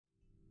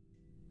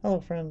Hello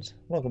friends,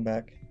 welcome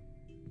back.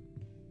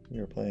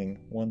 We were playing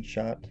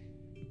One-Shot.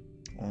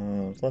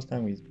 Last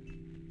time we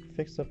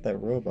fixed up that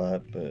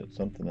robot, but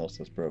something else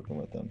is broken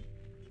with him.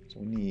 So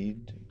we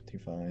need to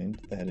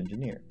find the head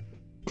engineer.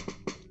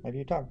 Have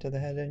you talked to the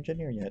head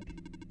engineer yet?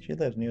 She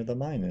lives near the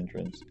mine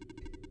entrance.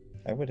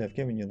 I would have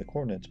given you the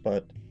coordinates,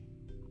 but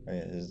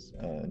his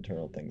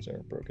internal things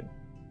are broken.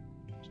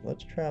 So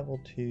let's travel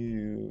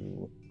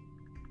to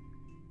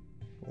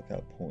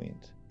Lookout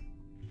Point.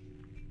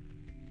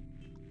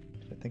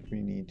 I think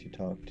we need to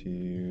talk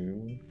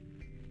to...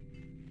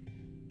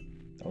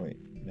 Oh wait,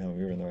 no,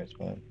 we were in the right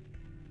spot.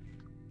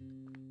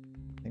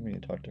 I think we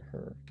need to talk to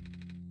her.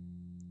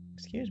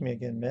 Excuse me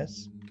again,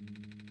 miss.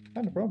 I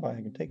found a robot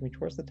who can take me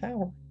towards the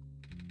tower.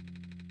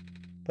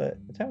 But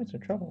it's having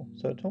some trouble,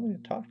 so it told me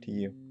to talk to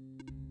you.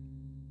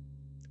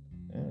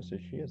 Oh, so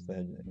she is the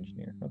head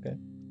engineer. Okay.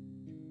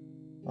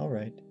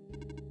 Alright.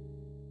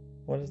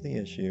 What is the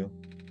issue?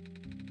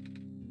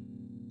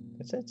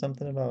 It said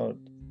something about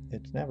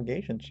its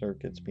navigation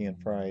circuits being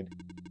fried.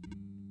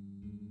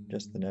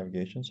 Just the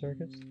navigation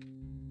circuits?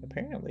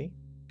 Apparently.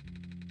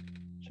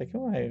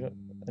 Shykoo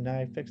and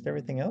I fixed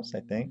everything else, I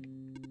think.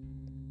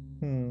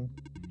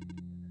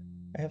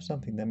 I have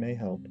something that may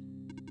help.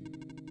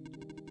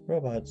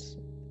 Robots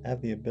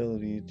have the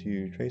ability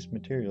to trace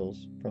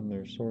materials from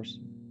their source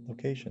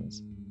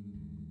locations.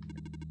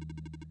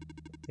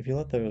 If you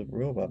let the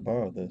robot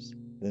borrow this,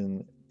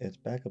 then its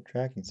backup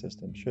tracking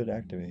system should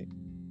activate.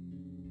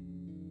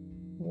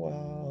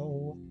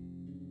 Wow.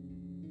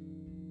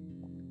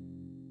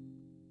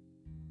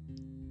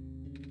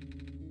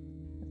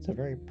 It's a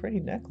very pretty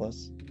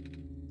necklace.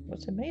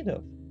 What's it made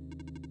of?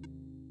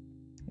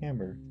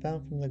 Amber,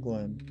 found from the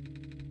Glen.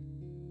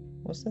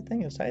 What's the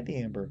thing inside the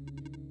amber?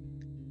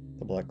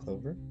 The black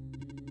clover?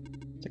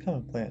 It's a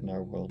common plant in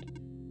our world.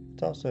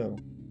 It's also...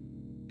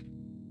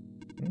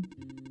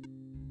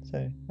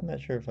 Say, I'm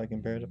not sure if I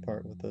can bear to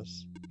part with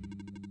this.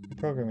 The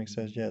programming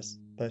says yes,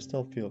 but I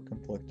still feel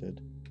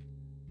conflicted.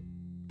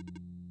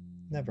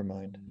 Never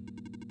mind.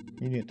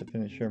 You need to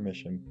finish your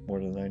mission more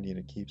than I need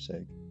a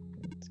keepsake.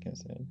 It's kind of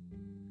sad.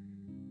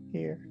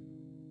 Here.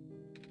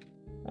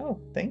 Oh,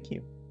 thank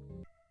you.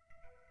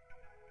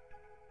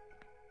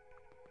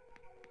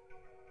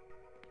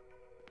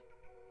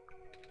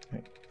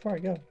 Alright, before I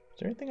go, is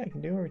there anything I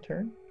can do in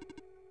return?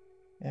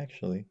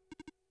 Actually,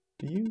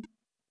 do you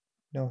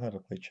know how to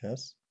play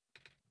chess?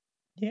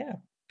 Yeah,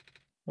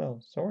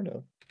 well, sort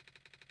of.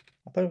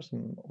 I played with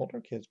some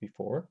older kids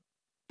before.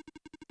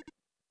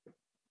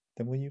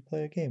 Then will you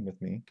play a game with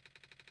me?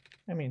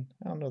 I mean,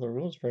 I don't know the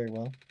rules very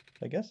well,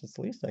 but I guess it's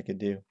the least I could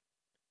do.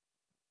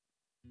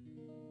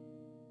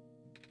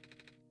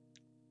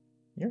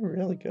 You're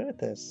really good at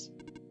this.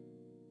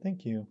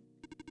 Thank you.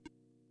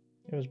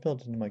 It was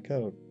built into my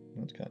code.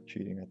 That's kind of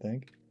cheating, I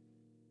think.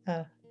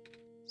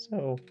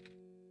 So,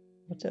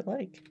 what's it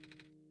like,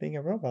 being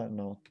a robot and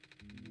all?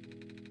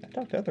 I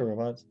talked to other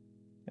robots,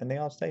 and they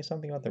all say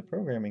something about their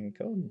programming and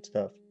code and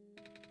stuff.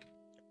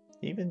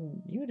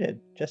 Even you did,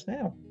 just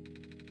now.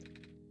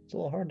 It's a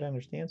little hard to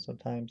understand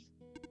sometimes.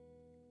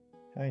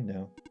 I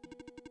know.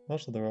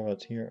 Most of the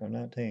robots here are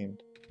not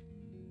tamed.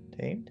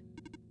 Tamed?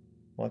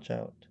 Watch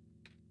out.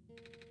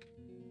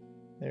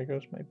 There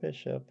goes my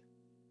bishop.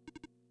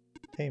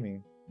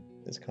 Taming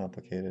is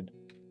complicated.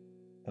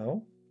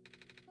 Oh?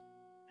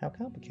 How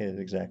complicated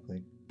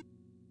exactly?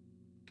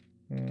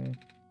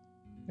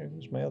 There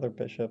goes my other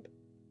bishop.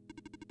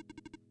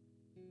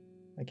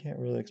 I can't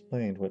really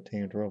explain what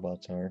tamed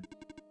robots are,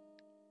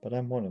 but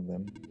I'm one of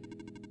them.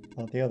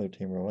 All the other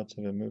team robots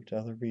have been moved to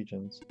other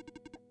regions.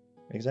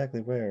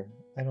 Exactly where,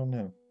 I don't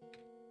know.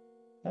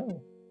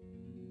 Oh.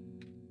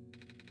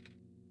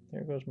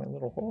 There goes my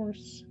little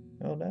horse.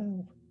 Oh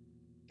no.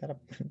 Gotta...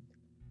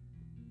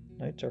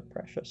 Nights are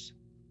precious.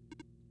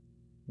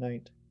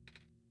 Night.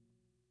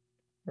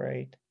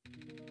 Right.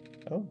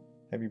 Oh,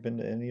 have you been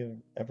to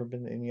ever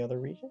been to any other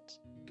regions?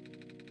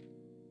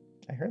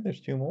 I heard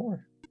there's 2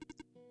 more.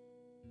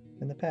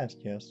 In the past,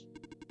 yes.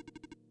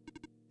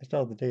 I still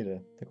have the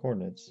data, the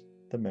coordinates,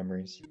 the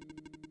memories.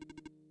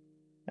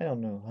 I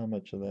don't know how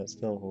much of that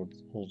still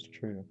holds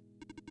true.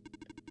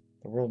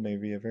 The world may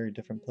be a very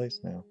different place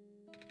now.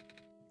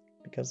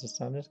 Because the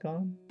sun is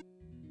gone?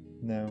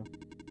 No.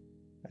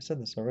 I said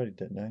this already,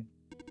 didn't I?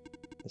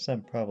 The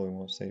sun probably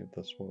won't save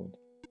this world.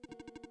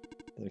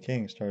 The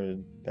decaying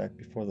started back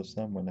before the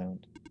sun went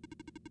out.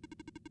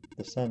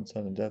 The sun's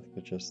sudden death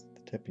was just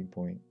the tipping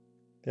point.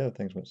 The other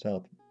things went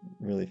south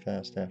really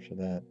fast after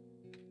that.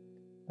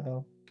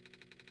 Oh.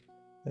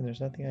 Then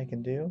there's nothing I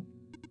can do?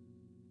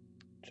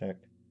 Check.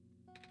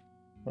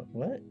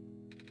 What?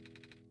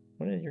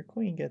 When did your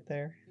queen get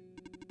there?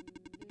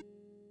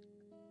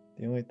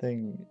 The only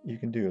thing you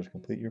can do is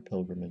complete your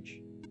pilgrimage.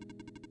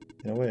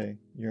 In a way,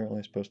 you're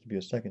only supposed to be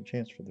a second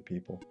chance for the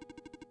people.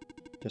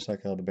 Just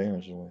like how the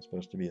Barons are only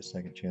supposed to be a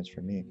second chance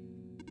for me.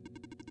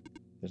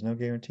 There's no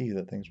guarantee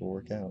that things will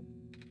work out.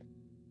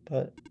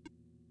 But,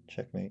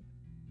 checkmate.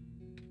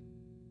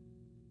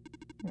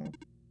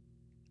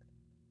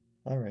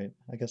 Alright,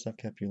 I guess I've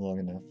kept you long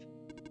enough.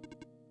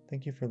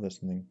 Thank you for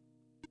listening.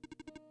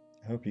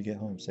 I hope you get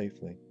home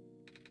safely.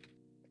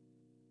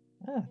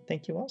 Ah,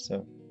 thank you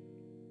also.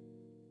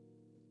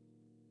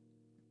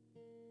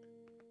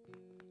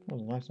 That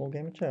was a nice little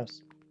game of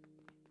chess.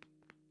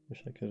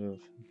 Wish I could have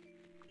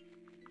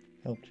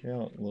helped you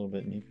out a little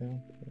bit,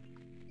 Nico.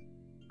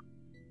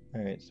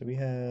 Alright, so we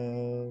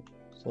have...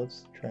 So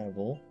let's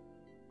travel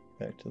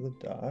back to the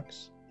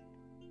docks.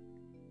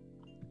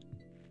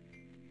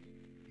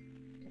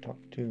 Talk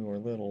to our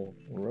little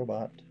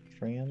robot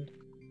friend.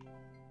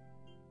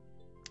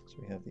 So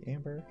we have the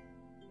amber.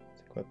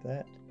 Let's equip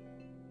that.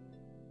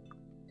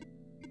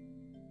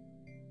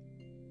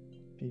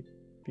 Beep,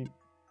 beep.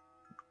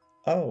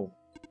 Oh!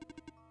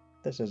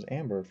 This is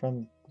Amber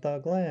from the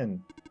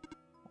Glen.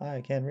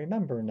 I can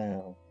remember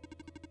now.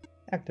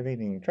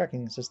 Activating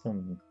tracking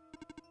system.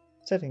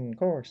 Setting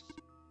course.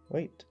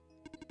 Wait.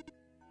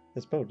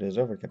 This boat is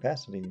over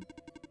capacity.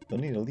 You'll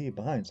need to leave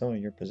behind some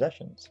of your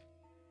possessions.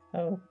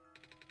 Oh.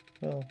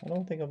 Well, I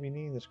don't think I'll be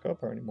needing the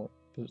scrubber anymore,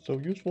 but it's so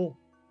useful.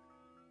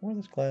 Wear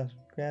this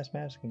grass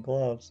mask and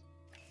gloves.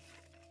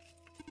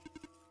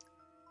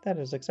 That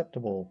is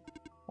acceptable.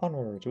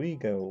 Onwards we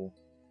go.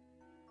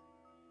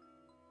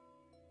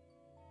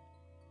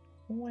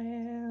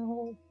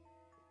 Well.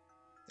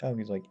 Oh,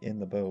 he's like in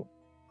the boat.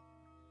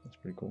 That's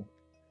pretty cool.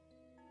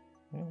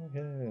 Well, look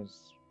at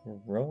this. We're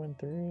rowing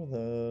through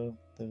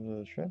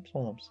the shrimp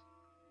swamps.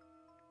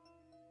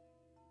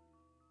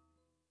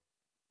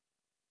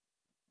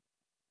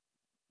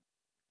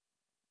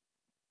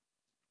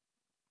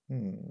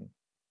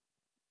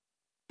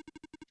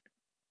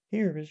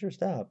 Here is your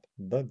stop,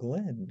 the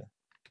Glen.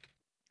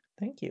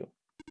 Thank you.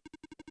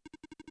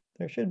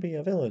 There should be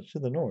a village to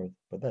the north,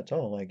 but that's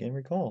all I can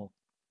recall.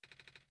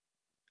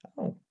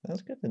 Oh,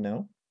 that's good to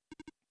know.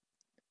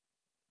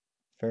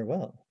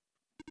 Farewell.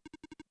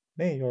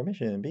 May your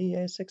mission be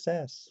a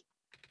success.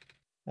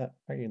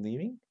 Are you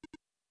leaving?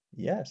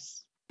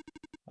 Yes.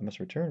 I must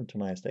return to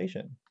my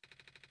station.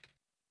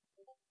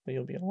 But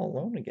you'll be all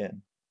alone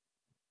again.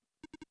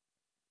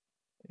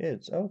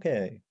 It's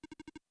okay.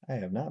 I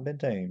have not been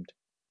tamed.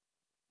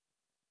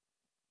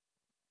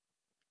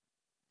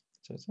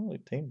 So it's not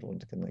like tamed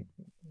ones can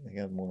they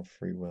have more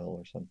free will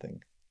or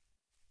something.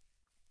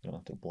 You don't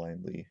have to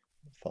blindly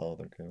follow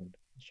their code.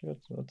 Let's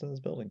see what's in this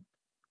building.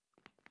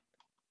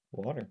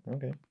 Water,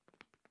 okay.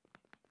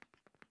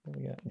 What do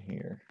we got in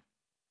here?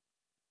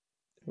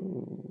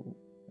 Ooh.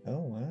 Oh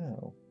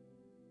wow.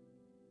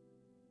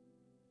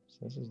 So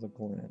this is the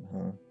Glen,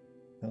 huh?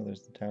 Oh,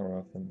 there's the tower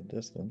off in the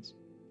distance.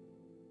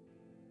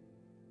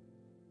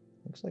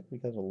 Looks like we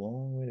got a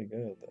long way to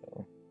go,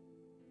 though.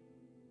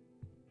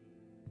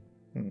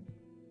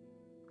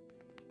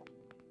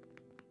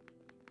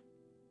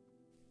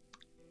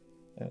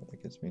 Oh,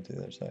 that gets me to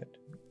the other side.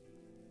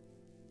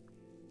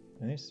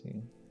 I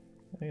see.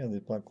 Oh yeah,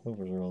 these black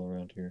clovers are all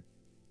around here.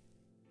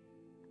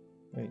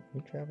 Wait,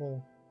 we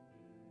travel...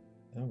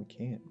 No, we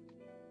can't.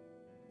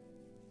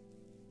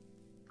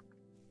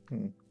 I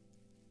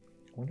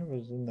wonder what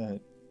was in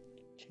that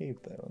cave,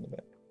 though, in the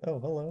back. Oh,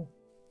 hello.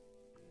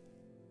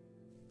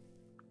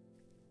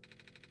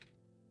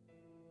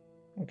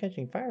 I'm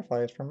catching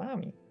fireflies for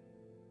Mommy.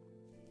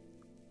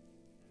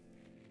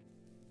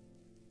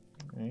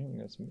 Alright, we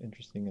got some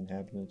interesting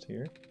inhabitants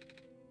here.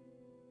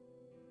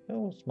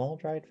 Oh, small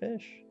dried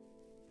fish.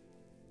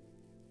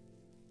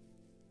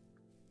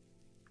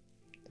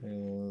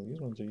 These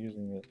ones are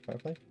using a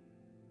firefly.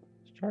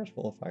 This jar's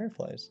full of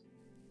fireflies.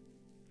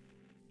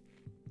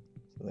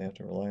 So they have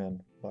to rely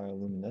on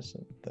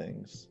bioluminescent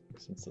things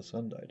since the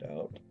sun died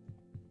out.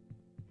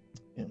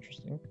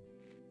 Interesting.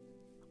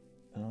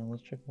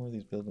 Let's check more of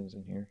these buildings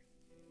in here.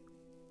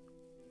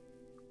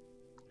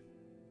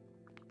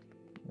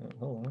 Oh,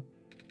 hello.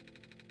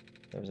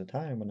 There was a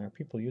time when our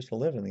people used to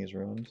live in these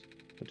ruins,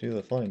 but due to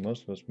the flooding,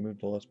 most of us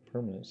moved to less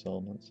permanent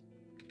settlements.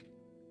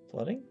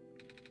 Flooding?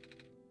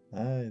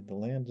 Aye, the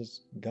land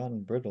has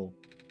gotten brittle.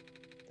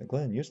 The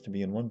Glen used to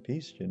be in one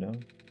piece, you know.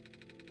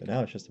 But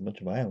now it's just a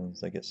bunch of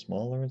islands that get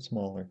smaller and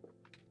smaller.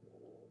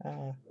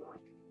 Ah.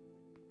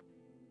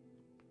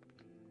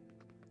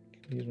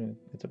 Excuse me.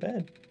 It's a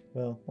bed.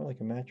 Well, more like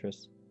a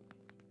mattress.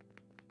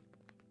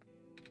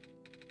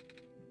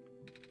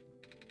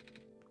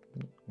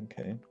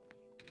 Okay.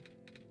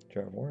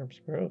 Jar of worms.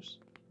 Gross.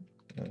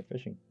 Another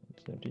fishing.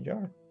 It's an empty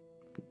jar.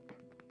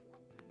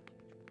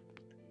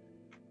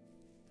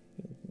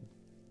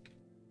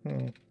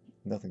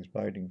 Nothing's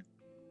biting.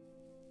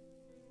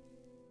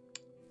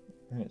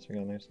 Alright, so we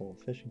got a nice little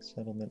fishing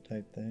settlement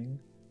type thing.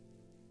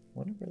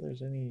 Wonder if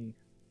there's any...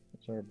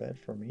 Is there a bed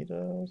for me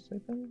to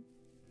sleep in?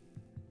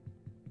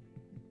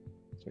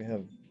 So we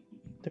have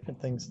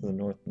different things to the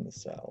north and the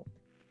south.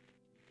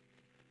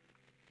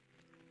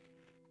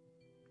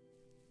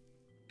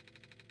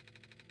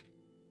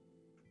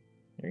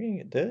 You're gonna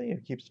get dizzy if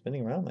you keep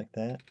spinning around like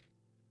that.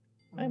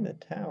 I'm the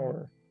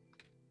tower.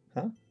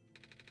 Huh?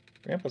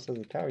 Grandpa says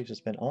the tower used to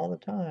spend all the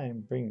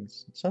time bringing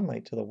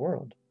sunlight to the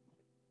world.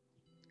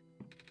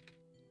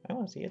 I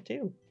want to see it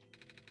too.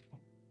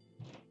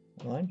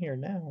 Well, I'm here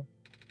now.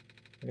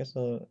 I guess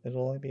it'll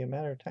only be a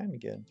matter of time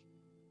again.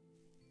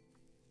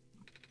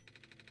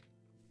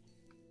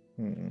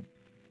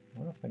 I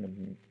want to find a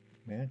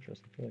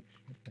mattress. I feel like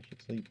I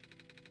should sleep.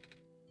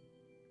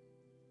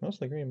 Most of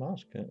the green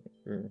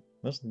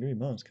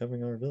moss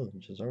covering our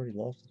village has already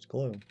lost its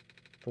glow.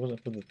 If it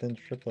wasn't for the thin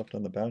strip left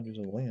on the boundaries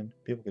of the land,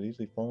 people could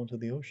easily fall into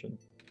the ocean.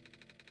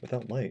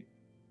 Without light,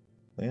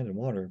 land and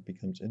water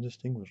becomes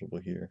indistinguishable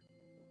here.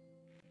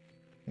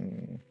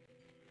 These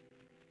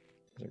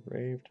are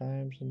grave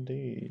times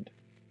indeed.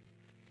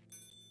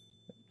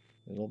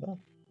 There's a little bell.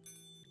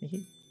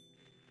 Hee.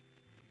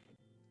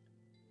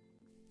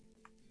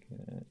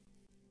 Good.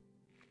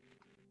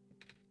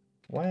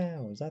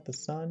 Wow, is that the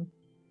sun?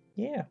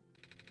 Yeah.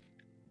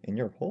 And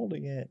you're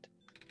holding it.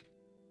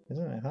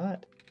 Isn't it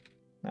hot?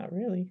 Not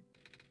really.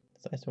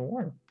 It's nice and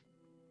warm.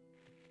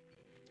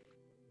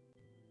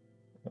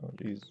 Oh,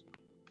 jeez.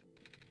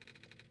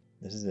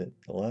 This is it.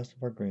 The last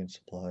of our grain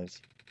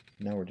supplies.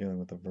 Now we're dealing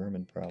with a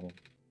vermin problem.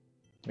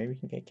 Maybe we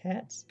can get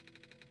cats.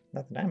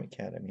 Not that I'm a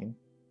cat, I mean.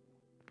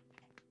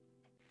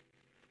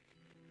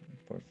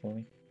 Poor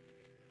Phony.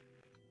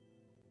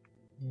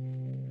 I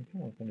don't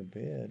want to find a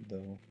bed,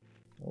 though.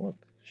 Oh,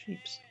 look.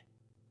 Sheeps.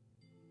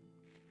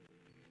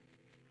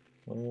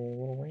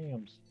 Little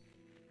rams.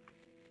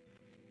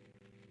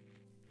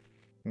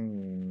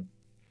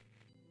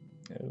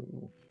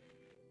 Oh.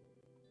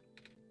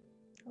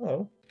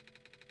 Hello.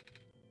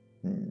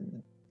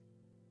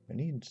 I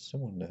need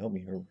someone to help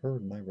me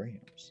herd my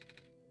rams.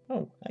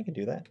 Oh, I can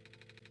do that.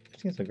 I've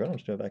seen some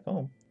grown-ups do it back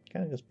home.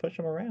 Kind of just push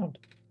them around.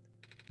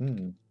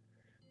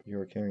 You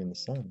are carrying the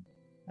sun.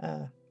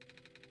 Ah.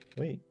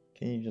 Wait,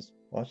 can you just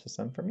watch the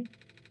sun for me?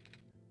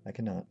 I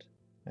cannot.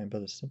 I am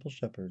but a simple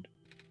shepherd.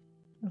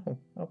 Oh,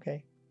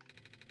 okay.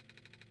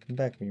 Come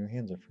back when your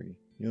hands are free.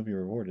 You'll be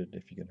rewarded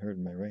if you can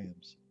herd my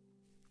rams.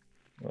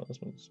 Well,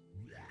 this one's...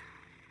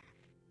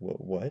 What?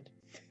 What?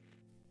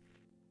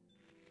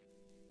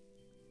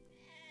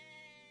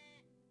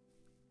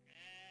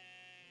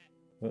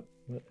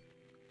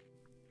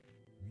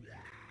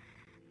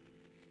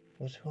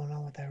 What's going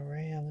on with that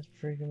ram? That's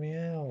freaking me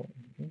out.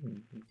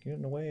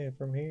 Getting away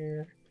from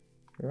here.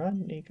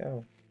 Run,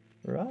 Nico.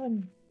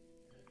 Run!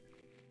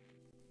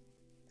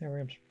 That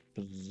ram's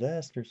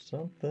possessed or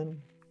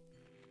something.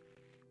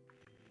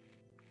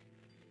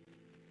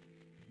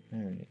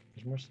 Alright,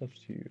 there's more stuff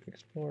to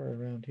explore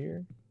around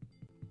here.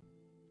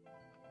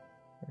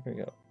 Where can we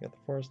go? We got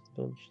the forest,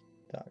 the village,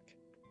 dock.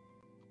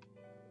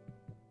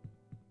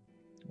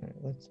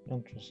 Alright, that's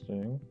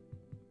interesting.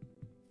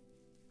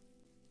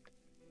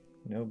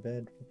 No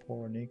bed for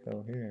poor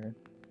Nico here.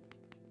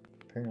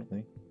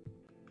 Apparently.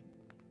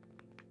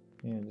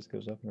 Yeah, it just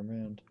goes up and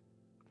around.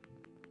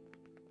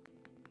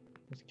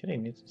 This kitty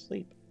needs to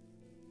sleep.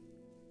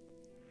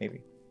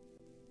 Maybe.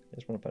 I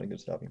just want to find a good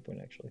stopping point,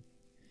 actually.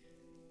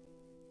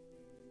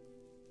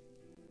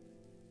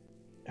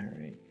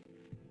 Alright.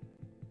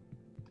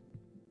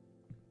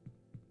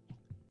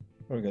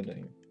 What do we got down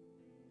here?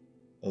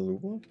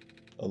 Alua?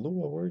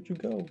 Alua, where'd you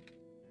go?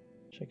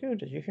 Shykoo,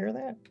 did you hear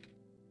that?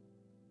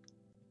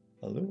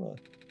 Alua.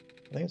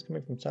 I think it's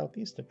coming from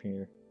southeast up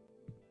here.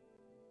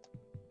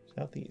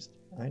 Southeast.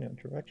 I know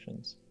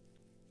directions.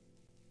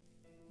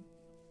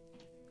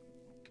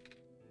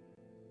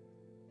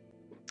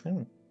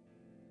 Oh.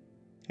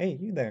 Hey,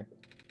 you there.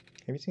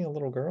 Have you seen a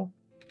little girl?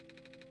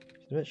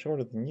 She's a bit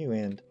shorter than you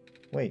and...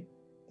 Wait,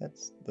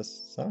 that's the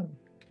sun.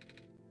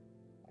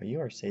 Are you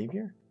our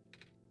savior?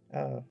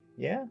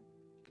 Yeah?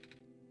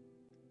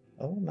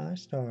 Oh, my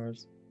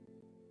stars.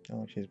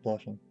 Oh, she's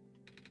blushing.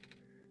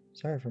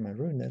 Sorry for my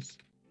rudeness.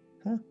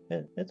 Huh?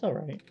 It's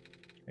alright.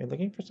 Are you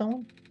looking for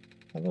someone?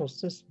 My little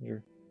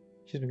sister.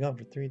 She's been gone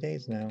for 3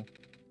 days now.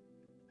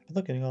 I've been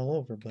looking all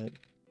over, but...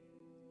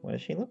 What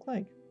does she look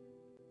like?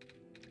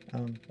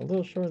 A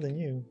little shorter than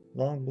you.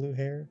 Long blue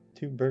hair,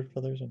 2 bird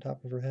feathers on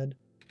top of her head.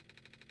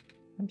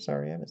 I'm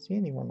sorry, I haven't seen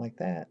anyone like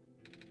that.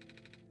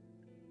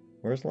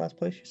 Where's the last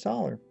place you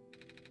saw her?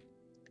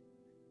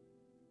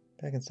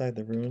 Back inside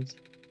the ruins.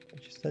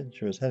 But she said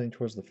she was heading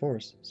towards the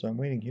forest, so I'm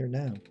waiting here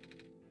now.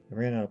 I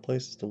ran out of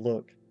places to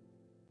look.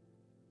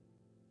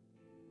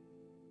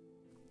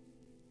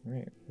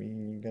 Alright,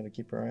 we gotta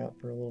keep our eye out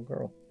for a little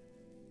girl.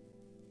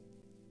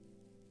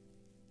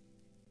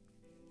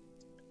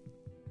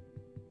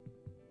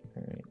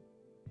 Alright.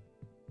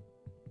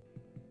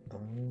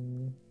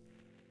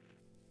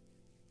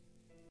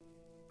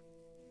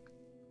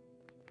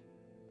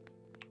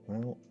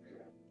 Well,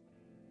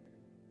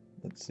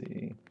 let's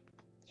see.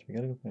 So we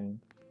gotta go find...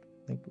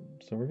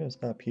 so we're gonna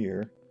stop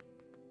here.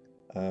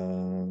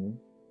 Tune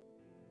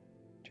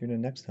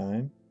in next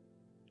time.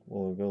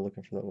 We'll go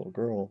looking for that little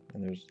girl,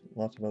 and there's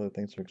lots of other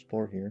things to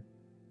explore here.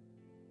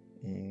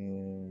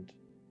 And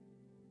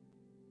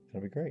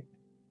it'll be great.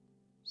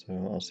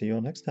 So I'll see you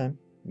all next time.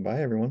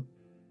 Bye, everyone.